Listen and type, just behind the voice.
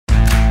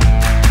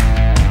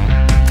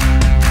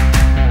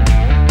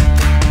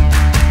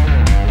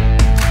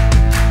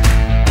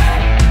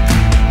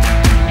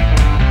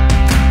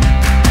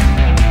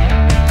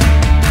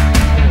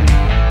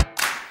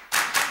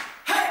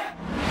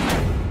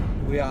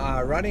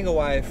are running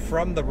away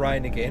from the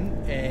rain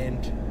again,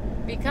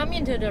 and we come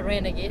into the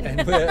rain again.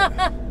 And we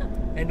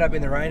end up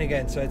in the rain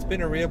again. So it's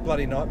been a real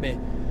bloody nightmare.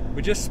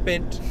 We just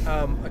spent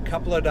a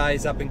couple of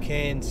days up in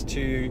Cairns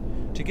to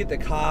get the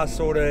car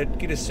sorted,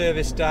 get a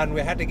service done.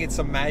 We had to get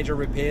some major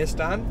repairs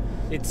done.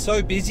 It's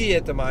so busy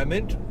at the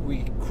moment,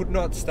 we could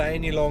not stay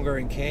any longer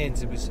in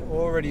Cairns. It was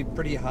already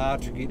pretty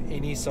hard to get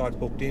any site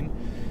booked in.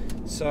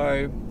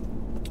 So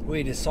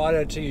we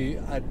decided to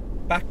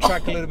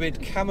backtrack a little bit,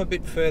 come a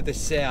bit further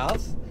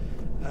south,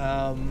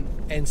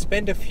 and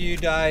spend a few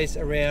days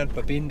around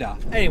Babinda.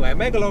 Anyway,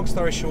 make a long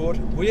story short,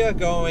 we are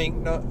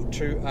going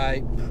to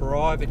a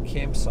private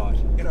campsite.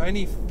 You can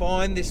only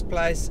find this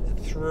place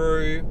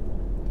through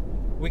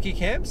wiki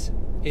camps.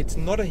 It's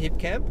not a hip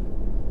camp.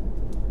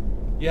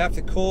 You have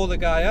to call the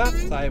guy up,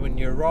 say when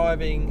you're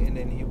arriving, and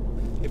then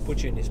he'll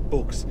put you in his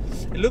books.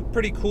 It looked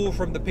pretty cool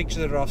from the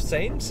picture that I've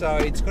seen, so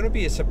it's going to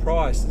be a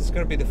surprise. It's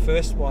going to be the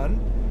first one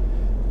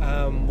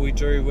we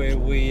do where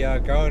we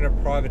go on a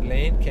private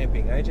land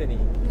camping, eh Jenny?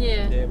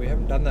 Yeah, we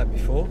haven't done that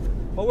before.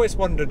 Always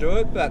wanted to do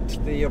it, but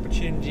the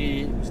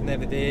opportunity was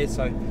never there,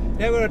 so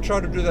now we're going to try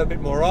to do that a bit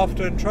more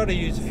often, try to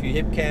use a few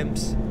hip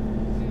camps,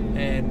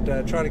 and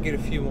try to get a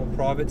few more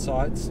private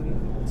sites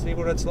and see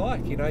what it's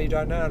like. You know, you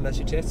don't know unless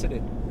you tested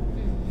it.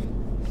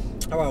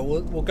 All right,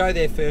 we'll go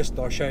there first.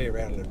 I'll show you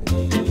around a little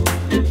bit.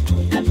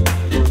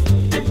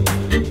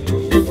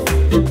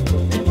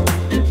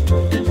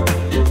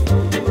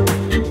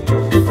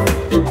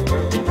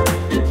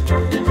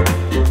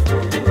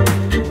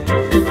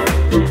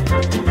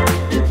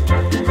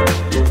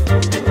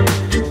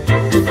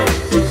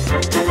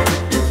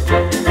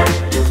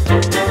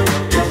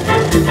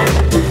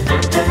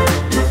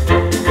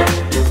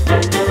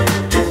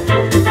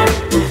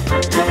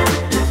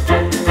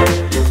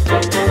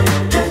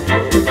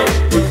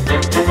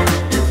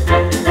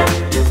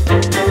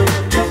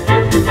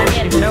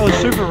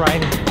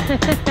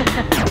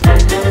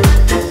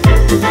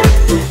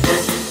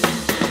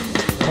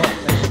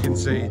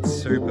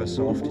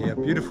 Soft here,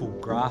 beautiful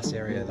grass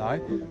area though,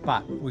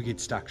 but we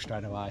get stuck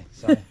straight away.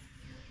 So,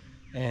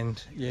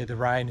 and yeah, the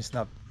rain it's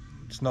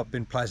not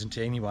been pleasant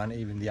to anyone.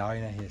 Even the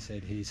owner here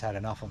said he's had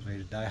enough of it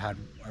today. Had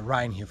a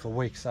rain here for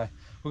weeks, so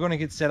we're going to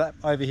get set up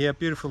over here.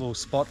 Beautiful little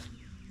spot,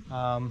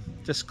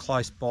 just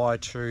close by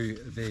to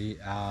the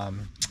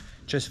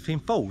Josephine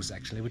Falls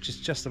actually, which is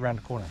just around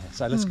the corner here.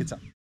 So let's get up.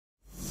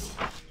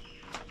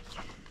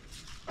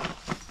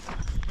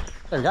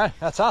 There we go.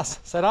 That's us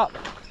set up.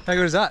 How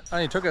good is that?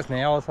 Only took us an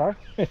hour or so.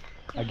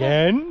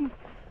 Again,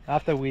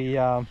 after we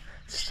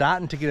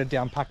starting to get it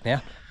down packed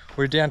now.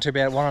 We're down to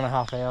about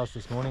 1.5 hours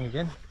this morning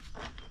again,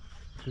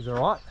 which is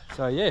all right.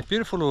 So yeah,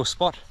 beautiful little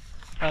spot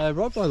right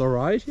by the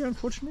road here,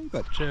 unfortunately,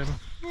 but yeah,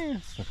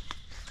 it's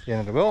the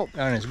end of the world.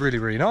 And it's really,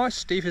 really nice.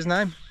 Steve, his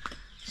name,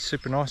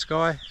 super nice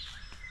guy.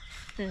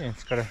 Yeah,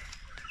 it's got a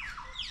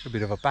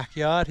bit of a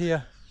backyard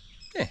here.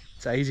 Yeah,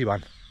 it's an easy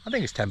one. I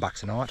think it's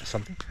 $10 a night or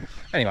something.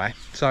 Anyway,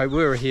 so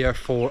we were here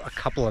for a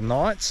couple of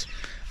nights,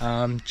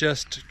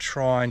 just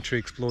trying to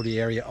explore the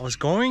area. I was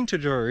going to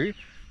do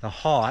the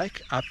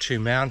hike up to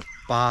Mount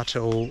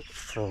Bartle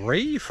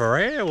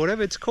Frere,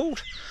 whatever it's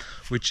called,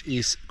 which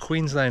is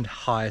Queensland's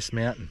highest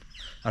mountain.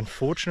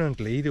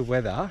 Unfortunately, the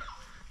weather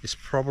is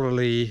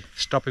probably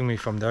stopping me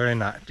from doing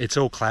that. It's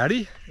all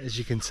cloudy, as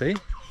you can see,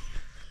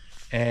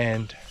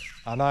 and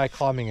I know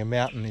climbing a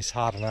mountain is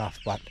hard enough,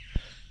 but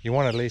you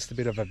want at least a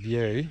bit of a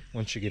view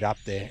once you get up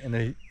there,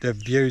 and the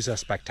views are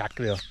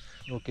spectacular.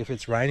 Look, if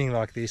it's raining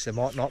like this, it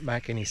might not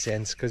make any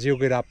sense, because you'll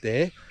get up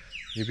there,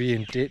 you'll be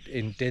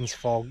in dense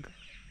fog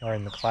or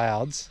in the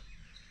clouds,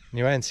 and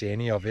you won't see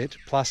any of it.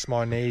 Plus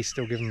my knee's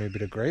still giving me a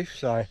bit of grief,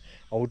 so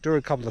I'll do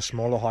a couple of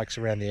smaller hikes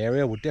around the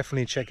area. We'll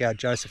definitely check out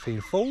Josephine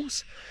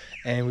Falls,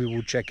 and we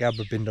will check out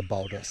Babinda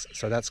Boulders,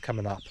 so that's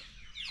coming up.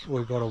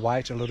 We've got to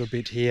wait a little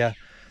bit here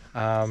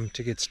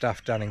to get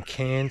stuff done in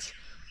Cairns.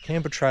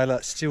 Camper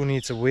trailer still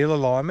needs a wheel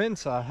alignment,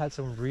 so I had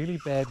some really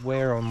bad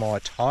wear on my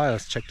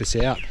tyres. Check this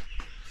out.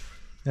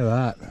 Look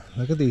at that.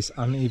 Look at this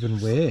uneven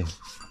wear.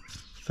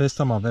 First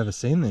time I've ever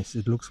seen this.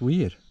 It looks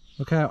weird.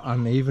 Look how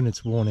uneven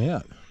it's worn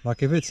out.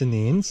 Like if it's in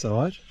the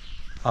inside,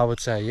 I would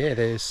say, yeah,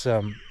 there's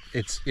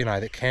it's, you know,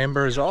 the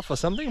camber is off or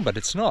something, but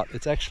it's not.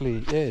 It's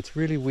actually, yeah, it's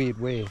really weird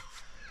wear.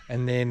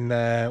 And then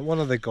one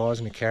of the guys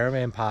in the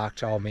caravan park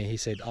told me, he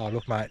said, oh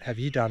look mate, have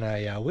you done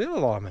a wheel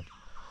alignment?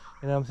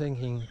 And I'm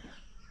thinking,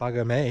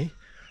 bugger me,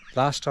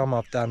 last time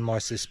I've done my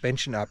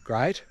suspension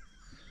upgrade,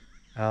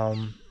 I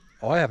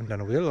haven't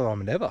done a wheel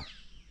alignment ever.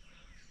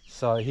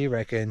 So he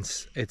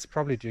reckons it's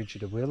probably due to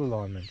the wheel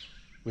alignment,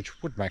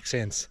 which would make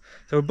sense.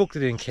 So we booked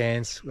it in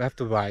Cairns. We have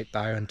to wait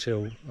though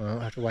until,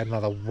 have to wait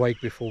another week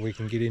before we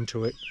can get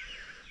into it.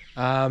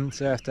 So I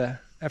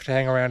have to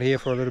hang around here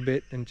for a little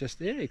bit and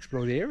just, yeah,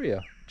 explore the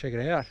area, check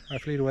it out.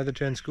 Hopefully the weather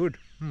turns good.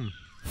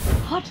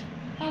 Hot.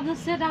 I'll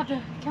just set out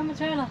the camera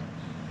trailer.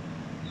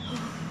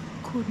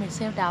 Cool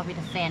myself down with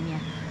a fan here,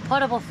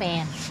 portable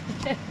fan.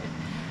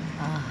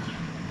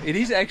 It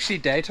is actually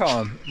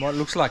daytime. Well, it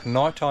looks like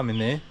nighttime in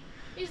there.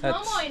 It's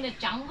normal in the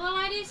jungle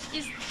like this.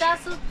 It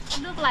doesn't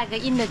look like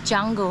in the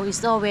jungle.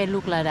 It's always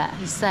look like that.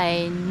 He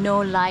say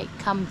no light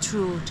come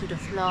through to the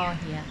floor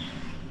here.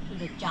 In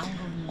the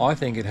jungle. I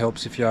think it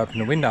helps if you open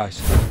the windows.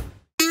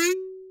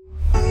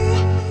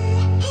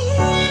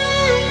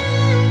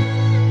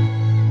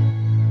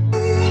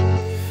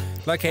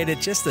 Located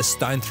just a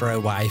stone throw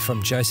away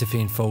from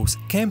Josephine Falls,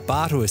 Camp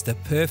Bartle is the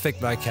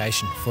perfect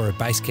location for a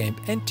base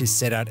camp and to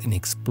set out and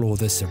explore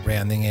the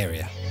surrounding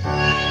area.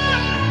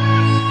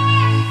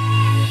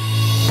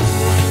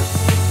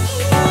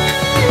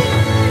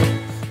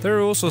 There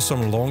are also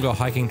some longer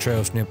hiking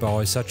trails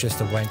nearby, such as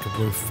the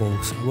Wankaroo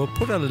Falls. We'll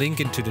put a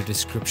link into the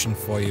description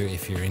for you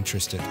if you're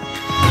interested.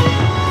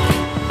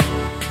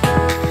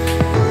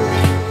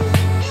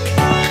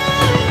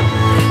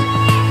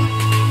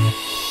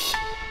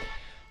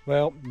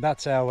 Well,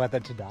 that's our weather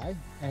today,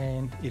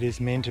 and it is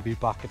meant to be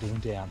bucketing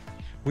down.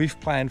 We've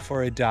planned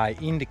for a day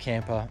in the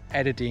camper,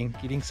 editing,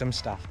 getting some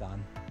stuff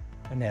done,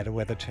 and now the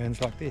weather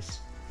turns like this.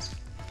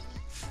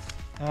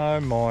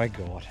 Oh my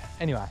God.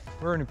 Anyway,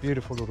 we're in a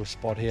beautiful little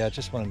spot here.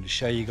 Just wanted to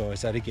show you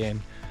guys that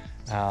again.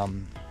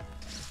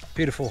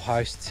 Beautiful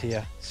hosts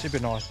here, super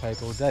nice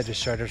people. They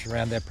just showed us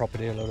around their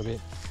property a little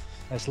bit.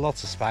 There's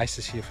lots of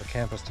spaces here for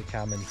campers to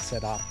come and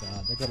set up.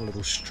 They've got a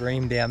little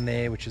stream down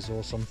there, which is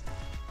awesome.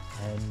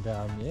 And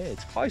yeah,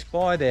 it's close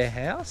by their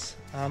house,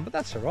 but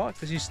that's all right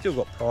because you've still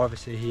got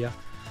privacy here,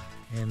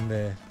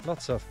 and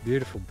lots of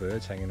beautiful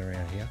birds hanging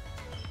around here.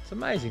 It's an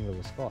amazing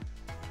little spot.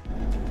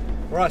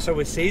 Right, so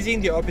we're seizing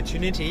the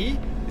opportunity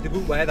with the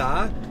good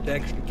weather to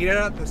actually get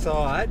out the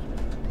side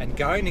and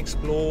go and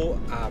explore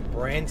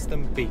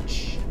Bramston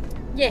Beach.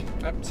 Yeah.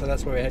 So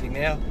that's where we're heading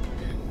now.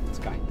 Let's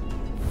go.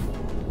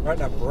 Right,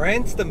 now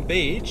Bramston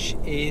Beach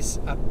is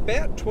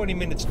about 20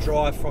 minutes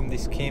drive from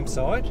this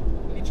campsite.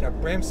 Now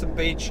Bramston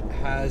Beach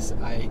has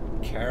a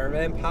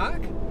caravan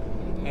park,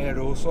 and it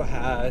also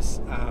has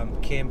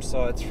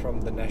campsites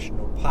from the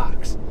national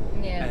parks.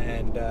 Yeah.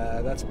 And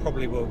that's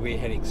probably where we're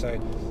heading. So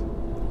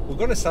we're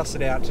going to suss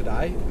it out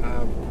today.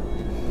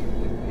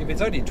 If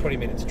it's only 20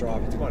 minutes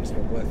drive, it's might as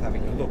well worth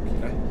having a look, you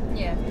know.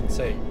 Yeah. And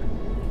see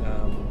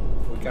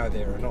if we go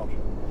there or not.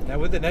 Now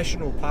with the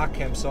national park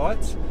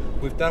campsites,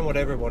 we've done what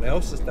everyone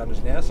else has done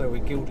now, so we're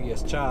guilty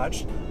as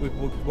charged. We've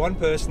put one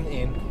person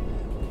in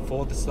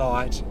for the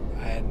site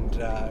and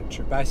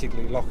to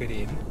basically lock it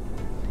in,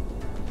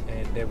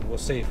 and then we'll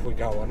see if we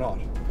go or not.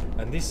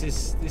 And this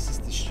is the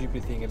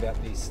stupid thing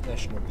about these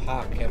national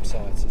park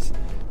campsites is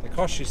they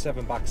cost you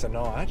 $7 a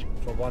night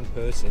for one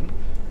person,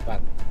 but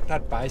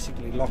that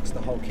basically locks the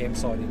whole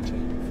campsite into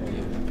for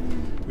you,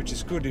 which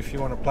is good if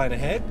you want to plan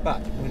ahead. But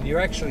when you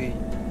actually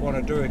want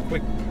to do a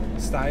quick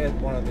stay at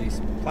one of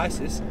these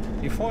places,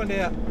 you find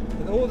out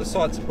that all the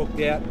sites are booked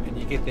out, and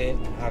you get there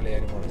and hardly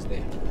anyone is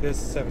there. There's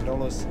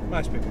 $7.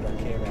 Most people don't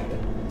care about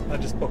it. They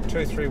just book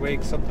 2-3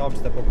 weeks.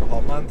 Sometimes they book a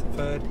whole month, a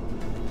third,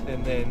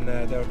 and then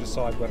they'll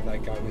decide when they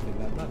go within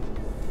that month.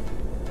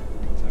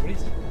 So it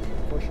is.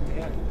 Unfortunately,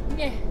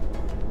 Yeah.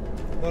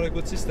 not a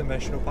good system,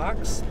 national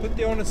parks. Put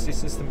the honesty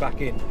system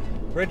back in.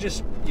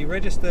 You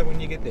register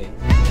when you get there.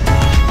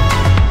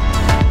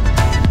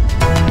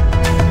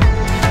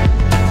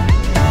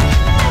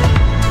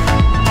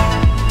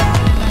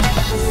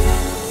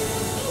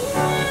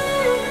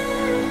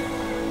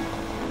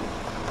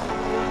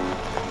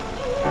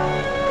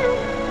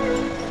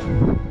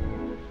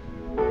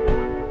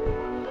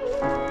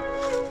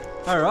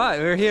 Alright,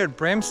 we're here at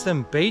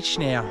Bramston Beach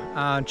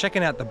now,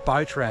 checking out the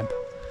boat ramp.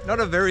 Not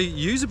a very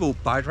usable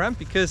boat ramp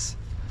because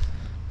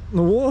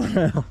the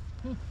water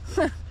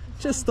now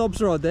just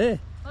stops right there.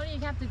 Or you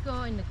have to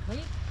go in the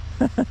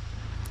creek.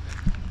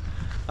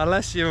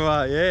 Unless you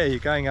you're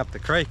going up the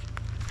creek.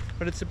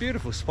 But it's a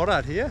beautiful spot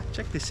out here.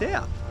 Check this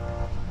out.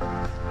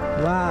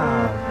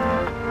 Wow.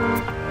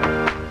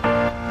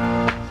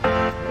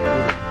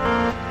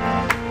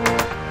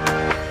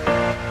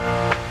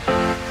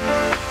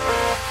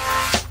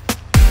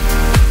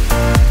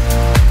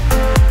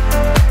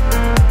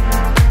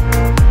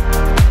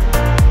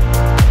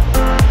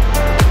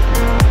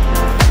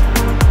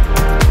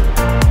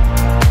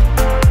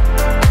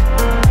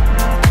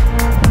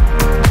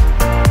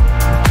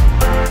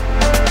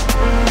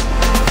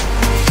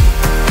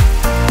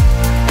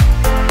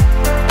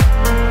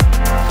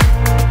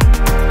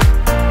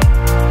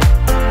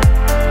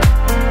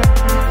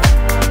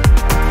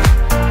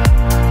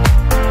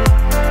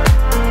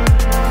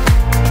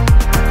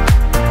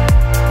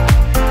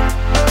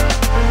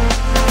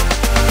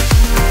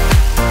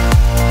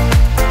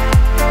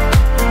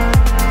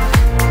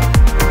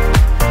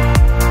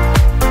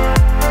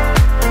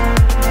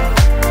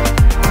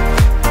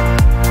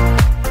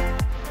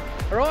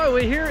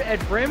 At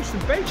Bramston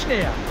Beach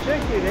now.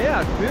 Check it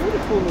out.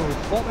 Beautiful little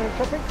spot there,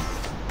 tropics.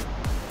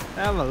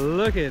 Have a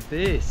look at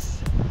this.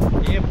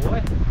 Yeah,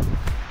 boy.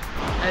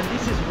 And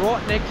this is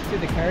right next to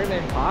the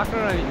caravan park. I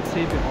don't know if you can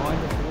see behind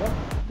us here.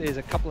 There's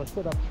a couple of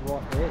setups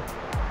right there.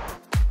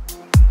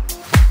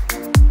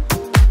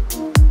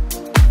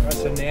 Right,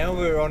 so now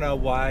we're on our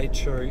way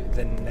to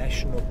the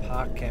national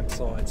park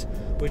campsites.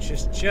 which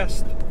is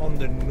just on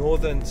the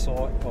northern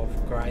side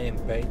of Graham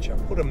Beach. I'll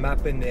put a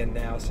map in there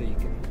now so you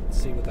can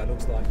see what that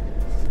looks like.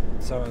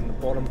 So on the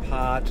bottom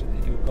part,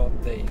 you've got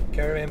the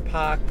caravan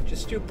park, which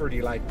is still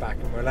pretty laid back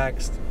and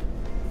relaxed.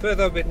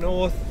 Further a bit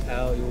north,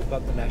 you've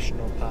got the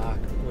national park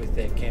with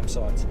their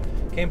campsites.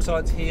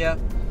 Campsites here,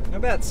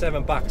 about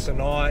 $7 a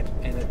night,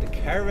 and at the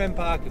caravan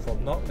park, if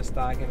I'm not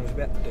mistaken, it was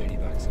about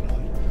 $30 a night.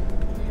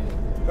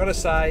 Gotta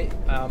say,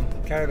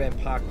 caravan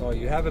park though,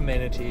 you have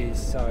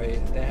amenities, so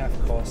they have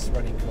costs,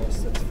 running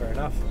costs, that's fair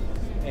enough.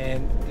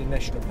 And the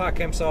national park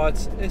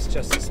campsites, it's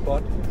just a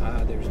spot.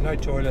 There is no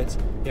toilets,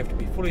 you have to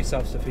be fully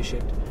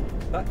self-sufficient,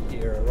 but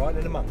you're right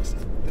in amongst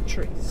the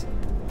trees.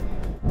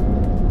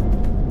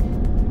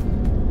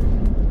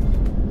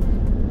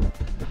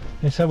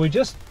 And so we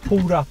just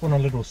pulled up on a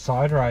little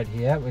side road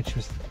here, which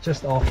was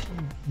just off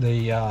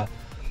the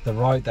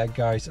road that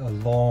goes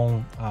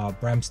along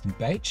Bramston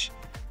Beach.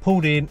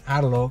 Pulled in,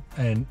 had a look,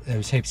 and there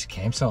was heaps of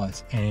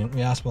campsites. And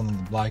we asked one of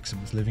the blokes that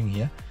was living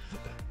here.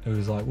 It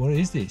was like, "What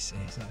is this?"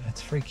 And he's like,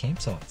 "It's free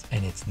campsites,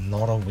 and it's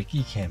not on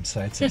Wikicamp, so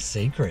it's a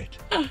secret."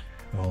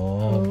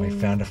 Oh, we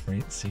found a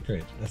free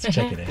secret. Let's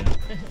check it out.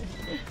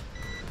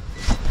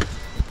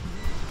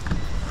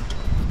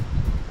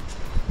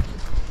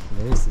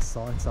 There's the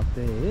sites up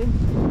there.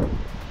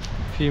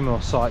 A few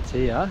more sites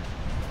here.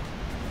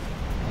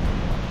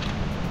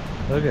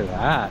 Look at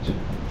that.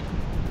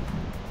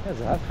 How's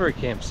that for a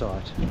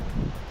campsite?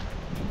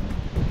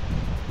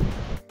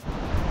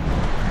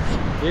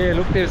 Yeah,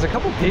 look, there's a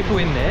couple of people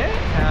in there.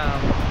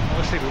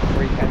 Obviously with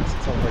free camps,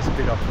 it's always a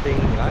bit of a thing,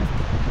 you know.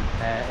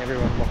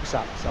 Everyone locks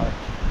up, so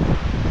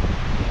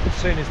as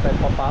soon as they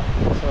pop up,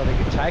 so they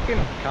get taken.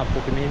 Can't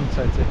book them in,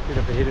 so it's a bit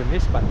of a hit and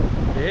miss. But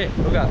yeah,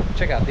 look out,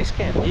 check out this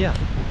camp here.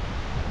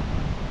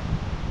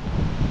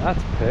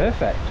 That's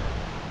perfect.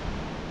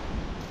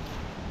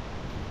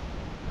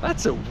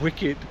 That's a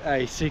wicked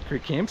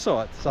secret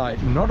campsite. So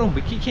not on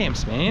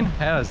Wikicamps, man.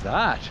 How's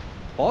that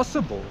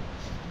possible?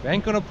 We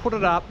ain't gonna put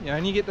it up. You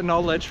only get the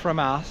knowledge from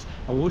us,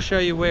 and we'll show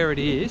you where it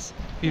is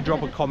if you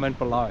drop a comment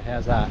below.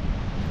 How's that?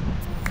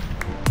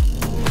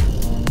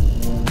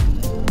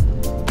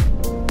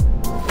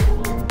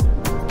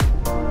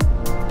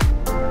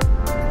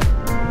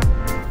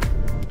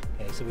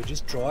 Okay, so we're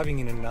just driving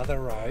in another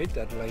road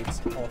that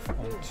leads off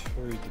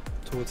onto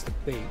towards the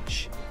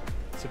beach.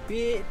 It's a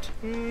bit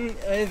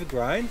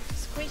overgrown.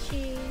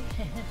 Squishy.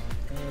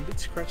 A bit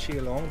scratchy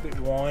along, a bit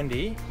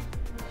windy.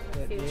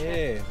 But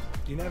yeah,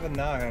 you never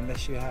know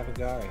unless you have a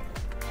go.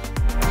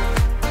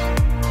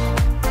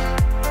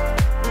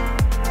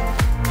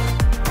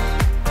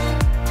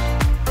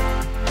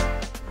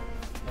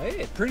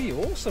 Yeah, pretty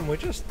awesome. We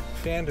just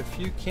found a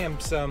few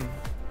camps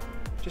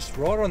just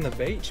right on the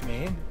beach,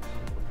 man.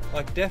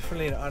 Like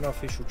definitely an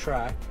unofficial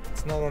track.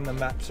 It's not on the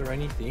maps or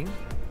anything.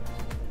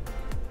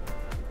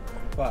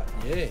 But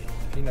yeah,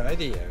 if you know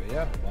the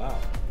area, wow,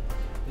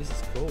 this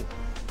is cool.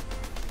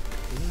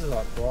 This is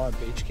like Brian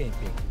Beach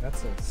camping.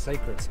 That's a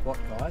secret spot,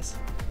 guys.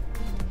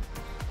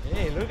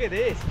 Yeah, look at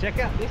this. Check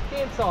out this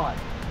campsite.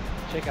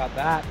 Check out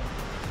that.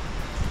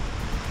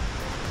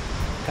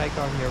 Take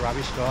on your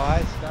rubbish,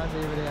 guys. Don't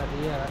leave it out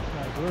here.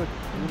 That's no good.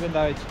 Even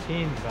though it's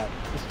tin, but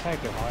just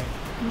take it home.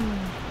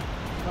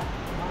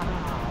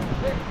 Wow,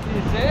 check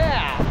this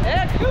out.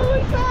 How cool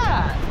is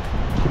that?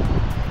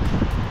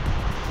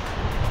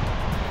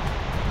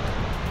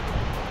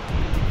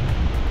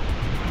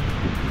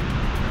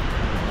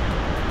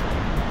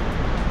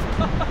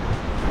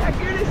 How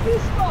good is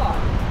this spot?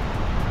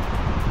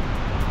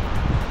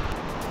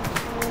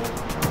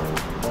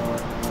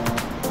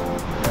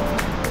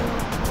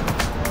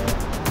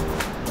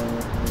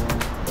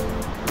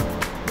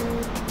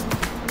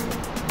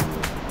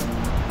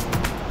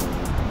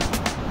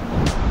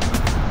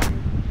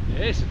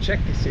 Yeah, so check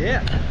this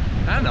out.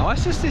 How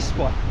nice is this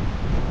spot?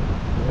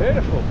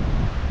 Beautiful.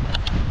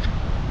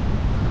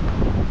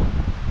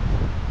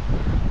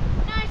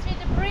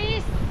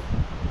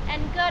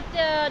 Got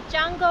the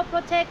jungle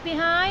protect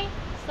behind,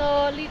 so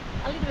a little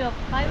bit of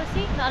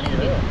privacy, not a little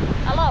bit,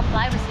 a lot of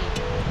privacy.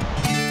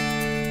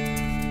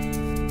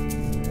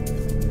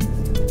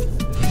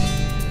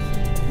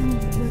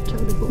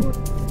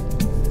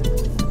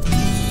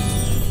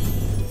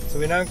 So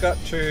we now got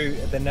to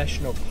the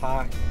national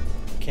park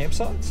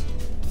campsites,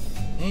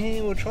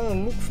 and we're trying to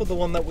look for the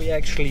one that we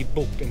actually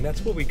booked, and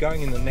that's where we're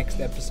going in the next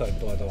episode,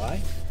 by the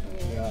way.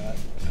 Yeah.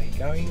 We're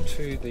going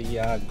to the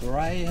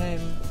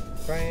Graham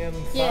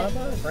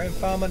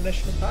Farmer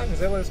National Park, is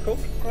that what it's called?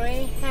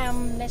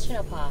 Graham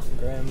National Park.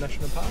 Graham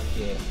National Park,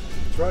 yeah.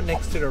 It's right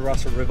next to the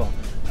Russell River,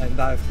 and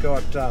they've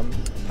got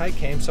paid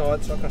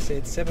campsites, like I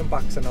said,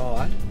 $7 a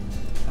night,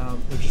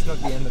 which is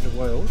not the end of the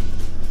world.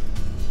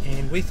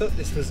 And we thought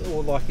this was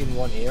all like in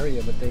one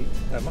area, but they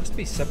must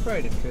be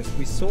separated, because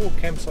we saw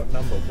campsite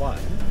number 1.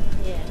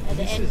 Yeah, at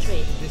the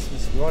entry. This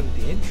was right at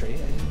the entry,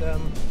 and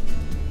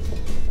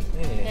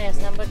yes,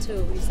 number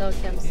 2 is our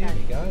campsite. There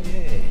we go,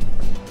 yeah.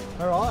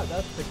 Alright,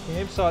 that's the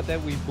campsite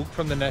that we booked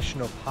from the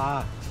national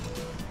park.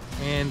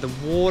 And the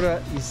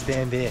water is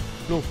down there.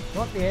 Look,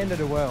 not the end of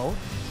the world,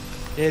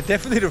 Yeah,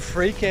 definitely the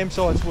free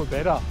campsites were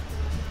better.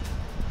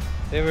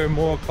 They were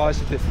more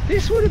closer to...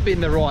 This would have been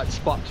the right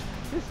spot.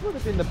 This would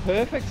have been the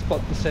perfect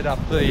spot to set up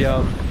the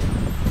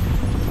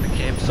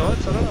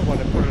campsites. I don't know why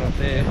they put it up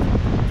there.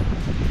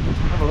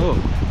 Have a look.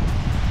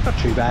 Not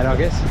too bad, I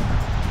guess.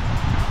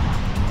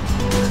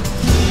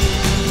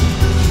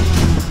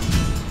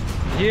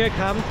 Here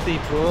comes the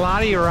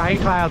bloody rain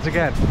clouds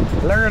again.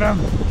 Look at them.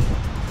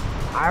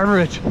 Over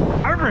it.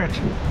 Over it.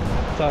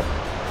 So,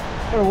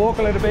 I'm gonna walk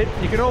a little bit.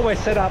 You can always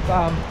set up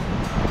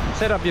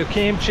your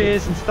camp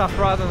chairs and stuff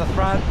right on the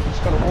front. You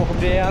just gotta walk them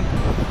down.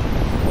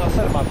 Well,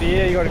 set them up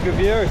here. You got a good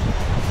view.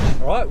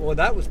 All right. Well,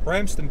 that was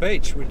Bramston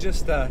Beach. We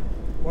just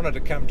wanted to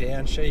come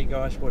down, show you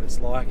guys what it's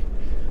like.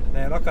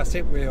 Now, like I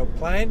said, we were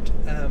planned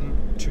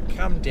to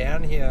come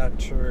down here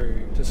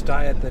to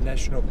stay at the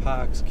national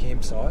parks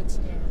campsites,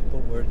 but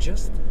we're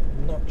just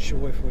not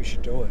sure if we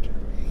should do it.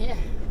 Yeah.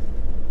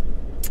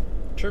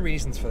 Two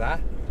reasons for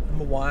that.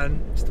 Number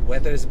one is the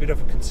weather is a bit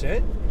of a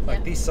concern.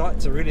 Like these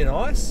sites are really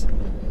nice,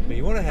 but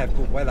you want to have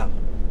good weather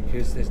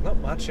because there's not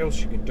much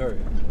else you can do.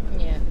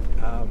 Yeah.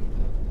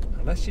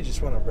 Unless you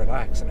just want to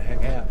relax and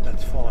hang out,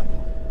 that's fine.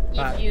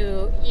 But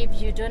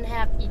if you don't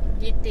have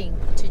editing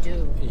to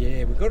do.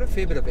 Yeah, we've got a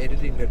fair bit of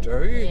editing to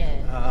do.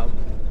 Yeah.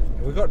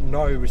 We've got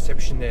no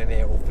reception down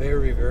there, or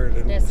very, very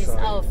little. This is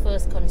our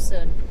first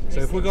concern. So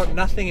if we've got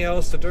nothing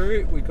else to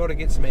do, we've got to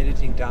get some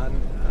editing done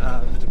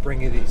to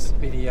bring you these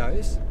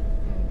videos.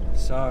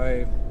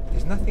 So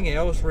there's nothing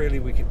else really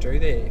we could do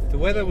there. If the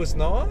weather was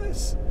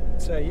nice,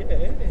 so yeah,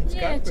 it's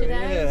go for it.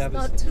 Yeah, it's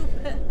not too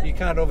bad. You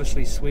can't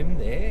obviously swim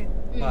there,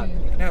 but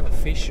you can have a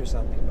fish or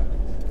something.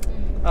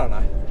 But I don't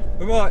know.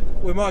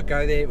 We might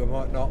go there, we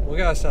might not. We'll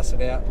go suss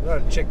it out. We've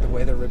got to check the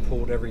weather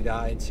report every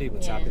day and see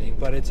what's happening.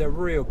 But it's a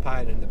real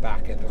pain in the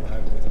back at the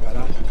moment with the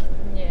weather.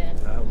 Yeah.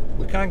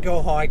 We can't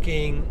go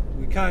hiking.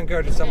 We can't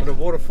go to some of the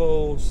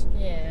waterfalls.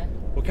 Yeah.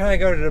 We can't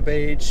go to the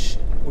beach.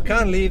 We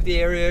can't leave the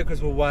area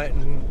because we're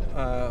waiting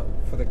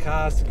for the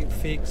cars to get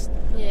fixed.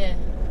 Yeah.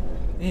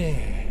 Yeah.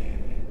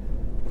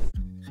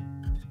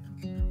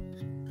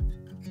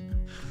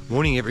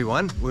 Morning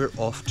everyone, we're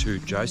off to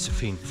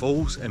Josephine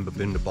Falls and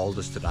Babinda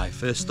Boulders today.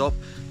 First stop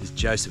is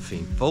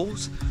Josephine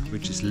Falls,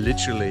 which is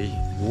literally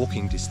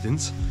walking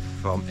distance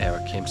from our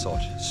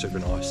campsite. Super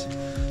nice.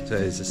 So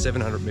there's a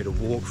 700-meter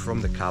walk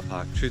from the car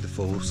park to the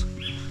falls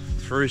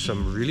through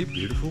some really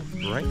beautiful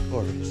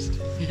rainforest.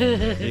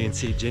 You can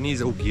see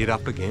Jenny's all geared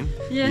up again,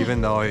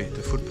 even though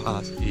the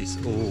footpath is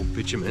all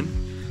bitumen.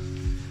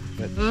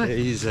 But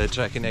she's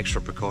taking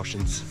extra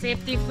precautions.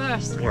 Safety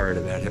first. Worried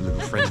about her little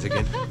friends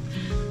again.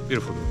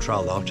 Beautiful little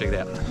trail though, check it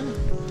out.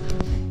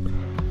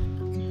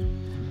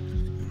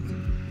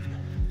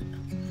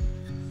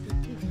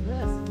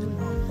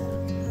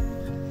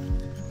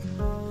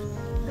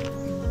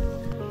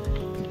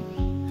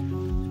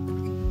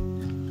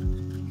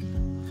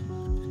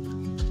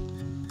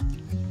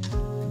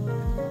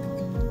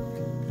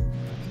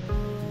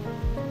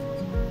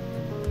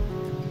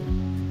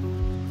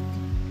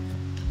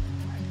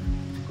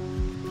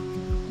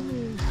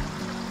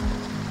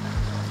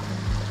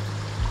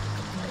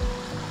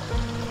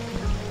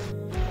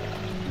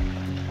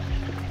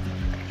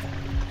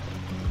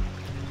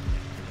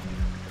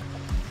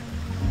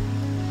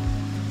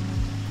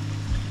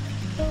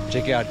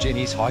 Check out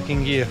Jenny's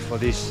hiking gear for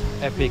this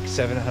epic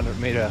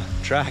 700-meter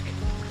track.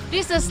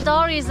 This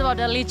story is about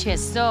the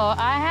leeches, so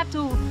I have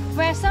to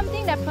wear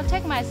something that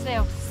protect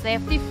myself.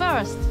 Safety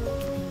first.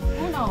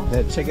 Oh no.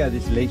 Now check out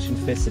this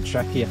leech-infested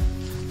track here.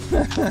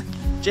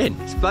 Jen,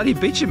 it's bloody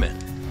bitumen.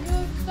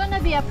 You're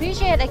gonna be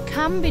appreciated I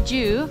come with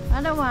you,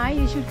 otherwise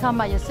you should come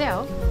by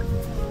yourself.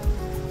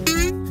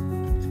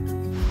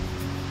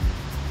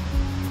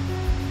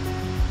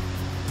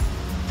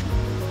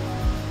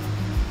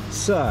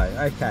 So,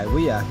 okay,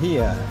 we are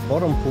here,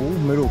 Bottom Pool,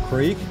 Middle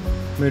Creek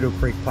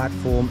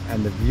platform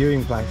and the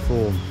viewing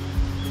platform.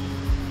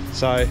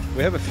 So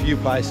we have a few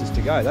places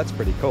to go, that's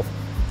pretty cool.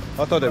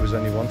 I thought there was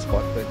only one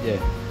spot, but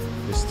yeah,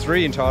 there's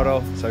 3 in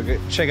total, so go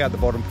check out the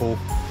Bottom Pool.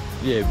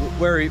 Yeah,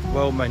 very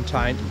well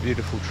maintained and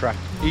beautiful track.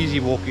 Easy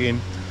walk in,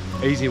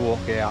 easy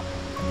walk out.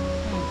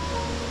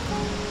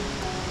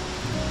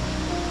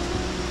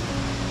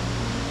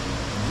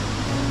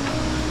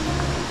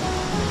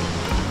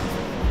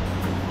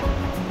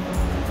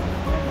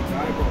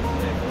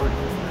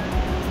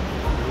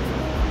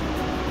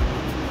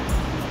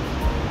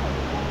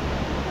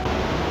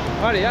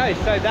 Rightio,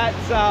 so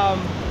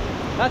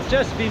that's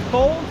Josephine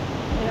Falls,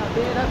 and out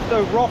there that's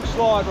the rock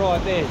slide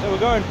right there. So we're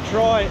going to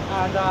try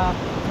and a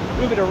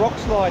little bit of rock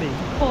sliding.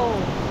 Oh.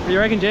 What do you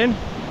reckon, Jen?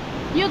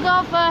 You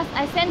go first.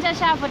 I sent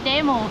Tasha for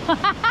demo.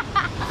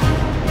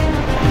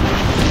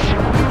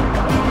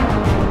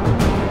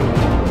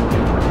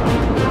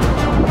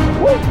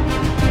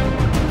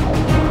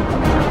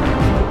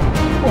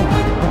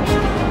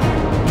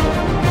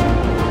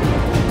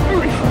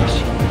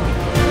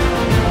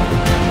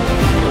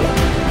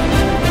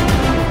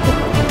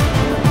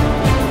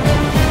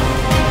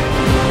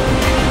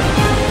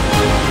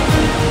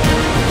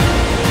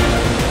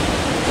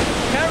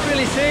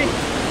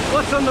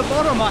 What's rocks on the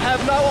bottom. I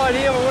have no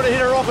idea if I want to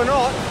hit a rock or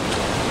not.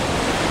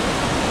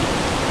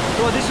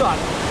 Try this one.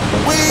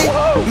 We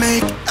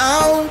make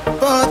out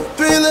for the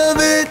thrill of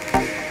it,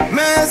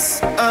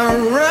 mess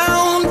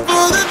around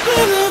for the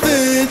thrill of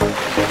it.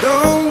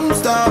 Don't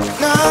stop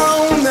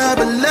now,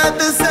 never let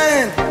this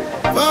end.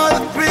 For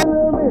the thrill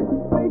of it,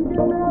 we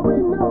can have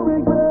it, no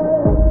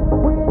regret.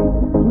 We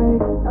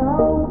make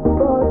out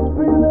for the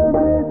thrill of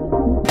it,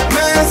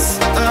 mess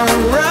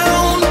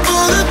around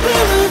for the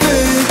thrill of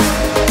it.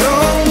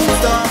 Don't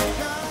stop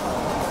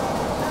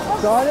now.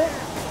 Excited?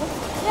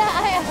 Yeah,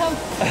 I am.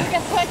 I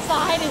get so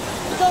excited.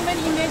 So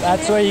many images.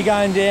 That's where you're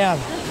going down.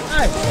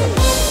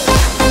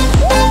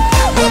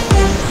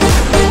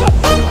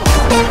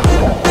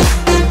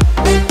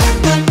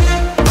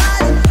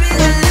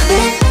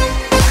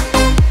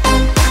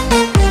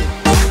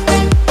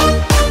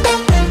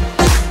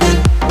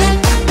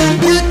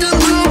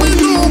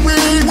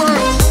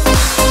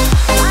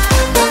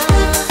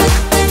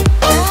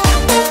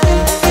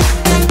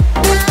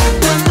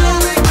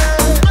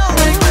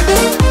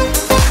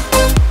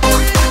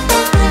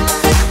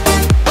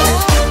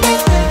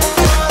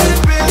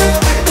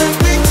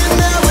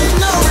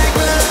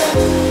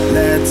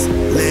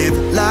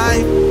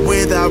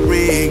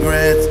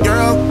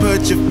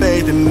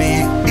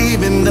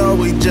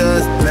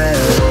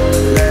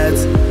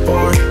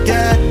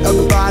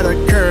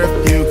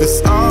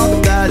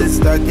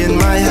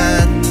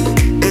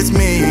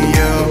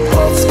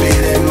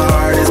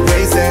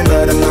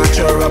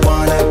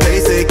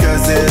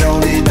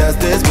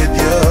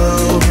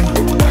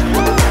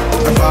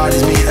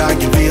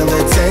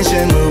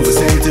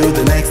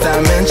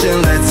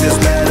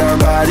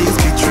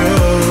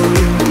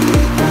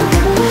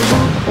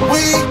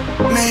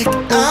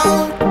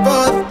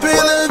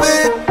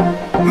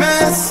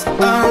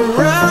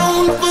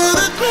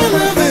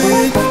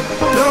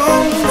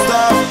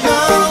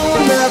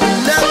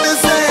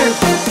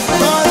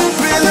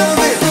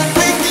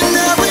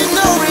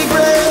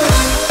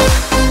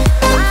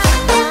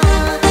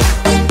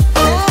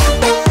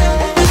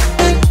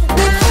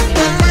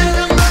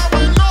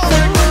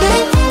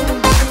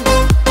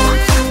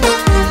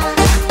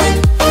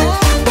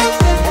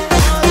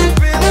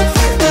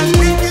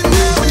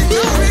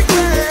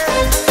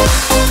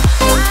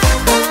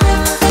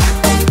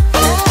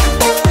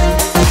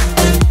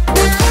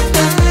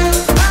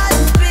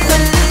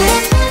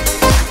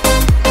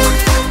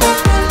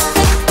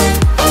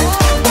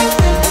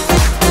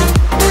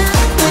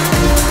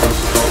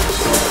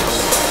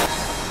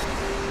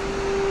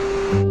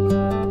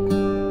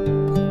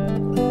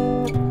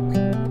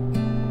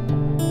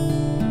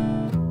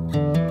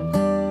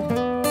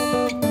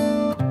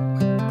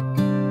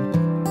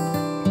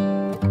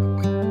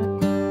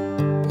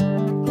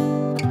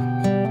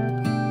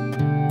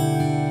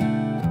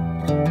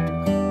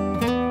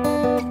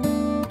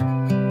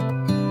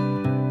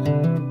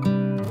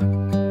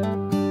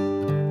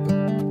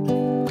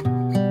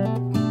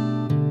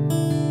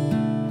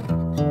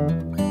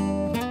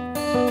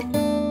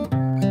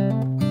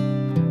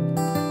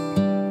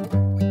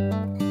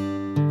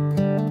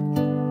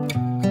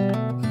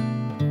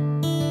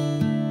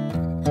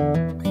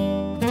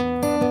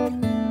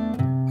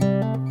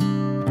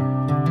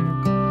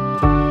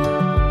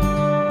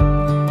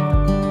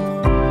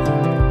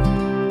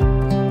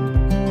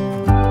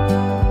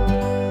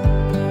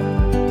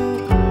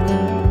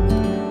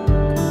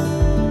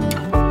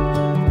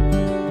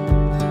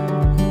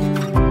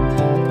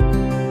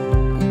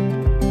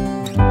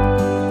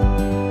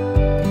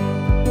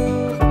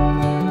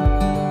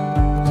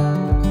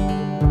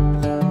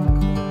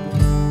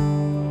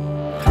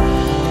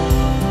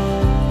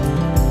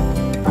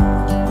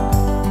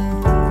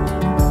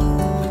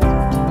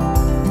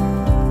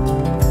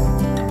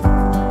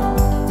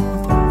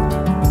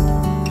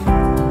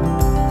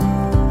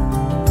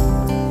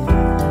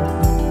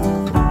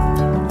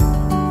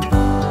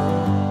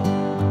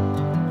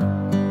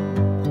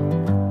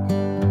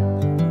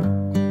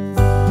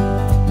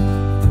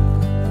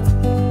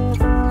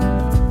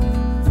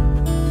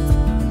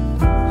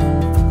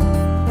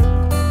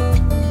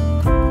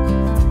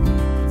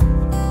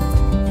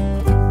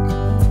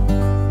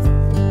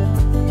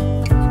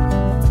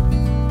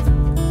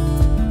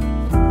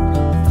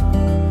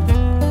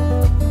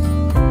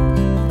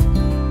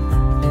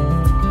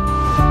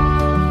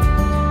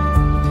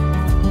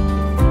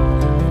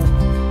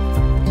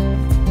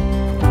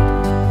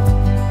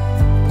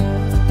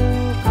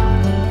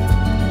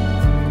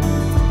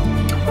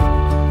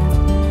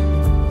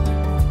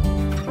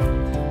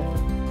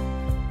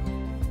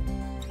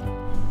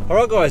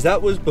 Alright guys,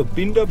 that was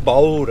Babinda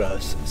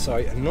Boulders. So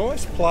a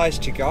nice place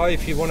to go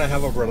if you want to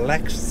have a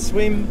relaxed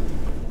swim.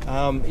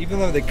 Even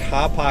though the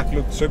car park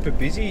looked super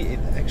busy, it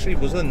actually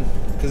wasn't,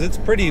 because it's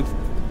pretty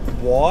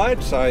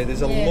wide, so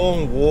there's a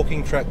long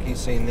walking track you've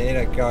seen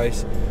there that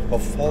goes or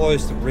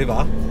follows the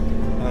river.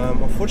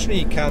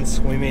 Unfortunately you can't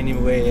swim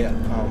anywhere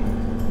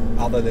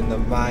other than the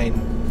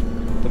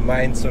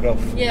main sort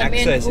of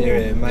access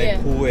area,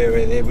 main pool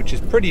area there, which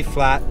is pretty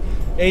flat.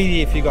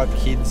 Easy if you got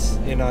kids,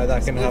 you know, they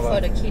can have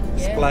a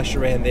splash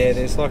around there.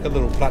 There's like a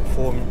little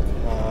platform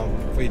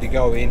for you to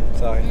go in.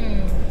 So,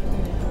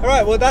 all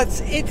right, well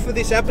that's it for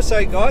this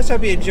episode, guys.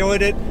 Hope you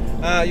enjoyed it.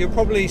 You'll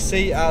probably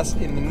see us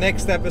in the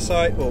next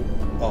episode. Well,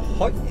 I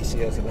hope you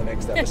see us in the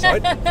next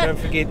episode. Don't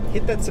forget,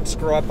 hit that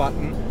subscribe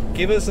button.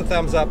 Give us a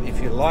thumbs up if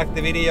you like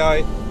the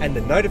video, and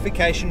the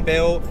notification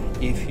bell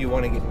if you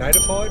want to get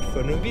notified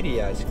for new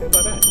videos. Go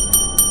like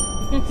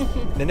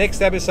that. The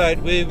next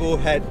episode, we will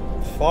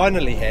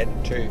finally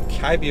head to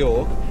Cape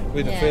York,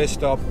 with the first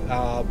stop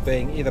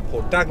being either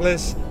Port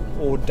Douglas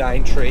or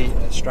Daintree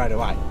straight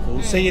away.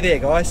 We'll see you there,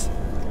 guys.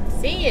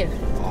 See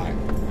you.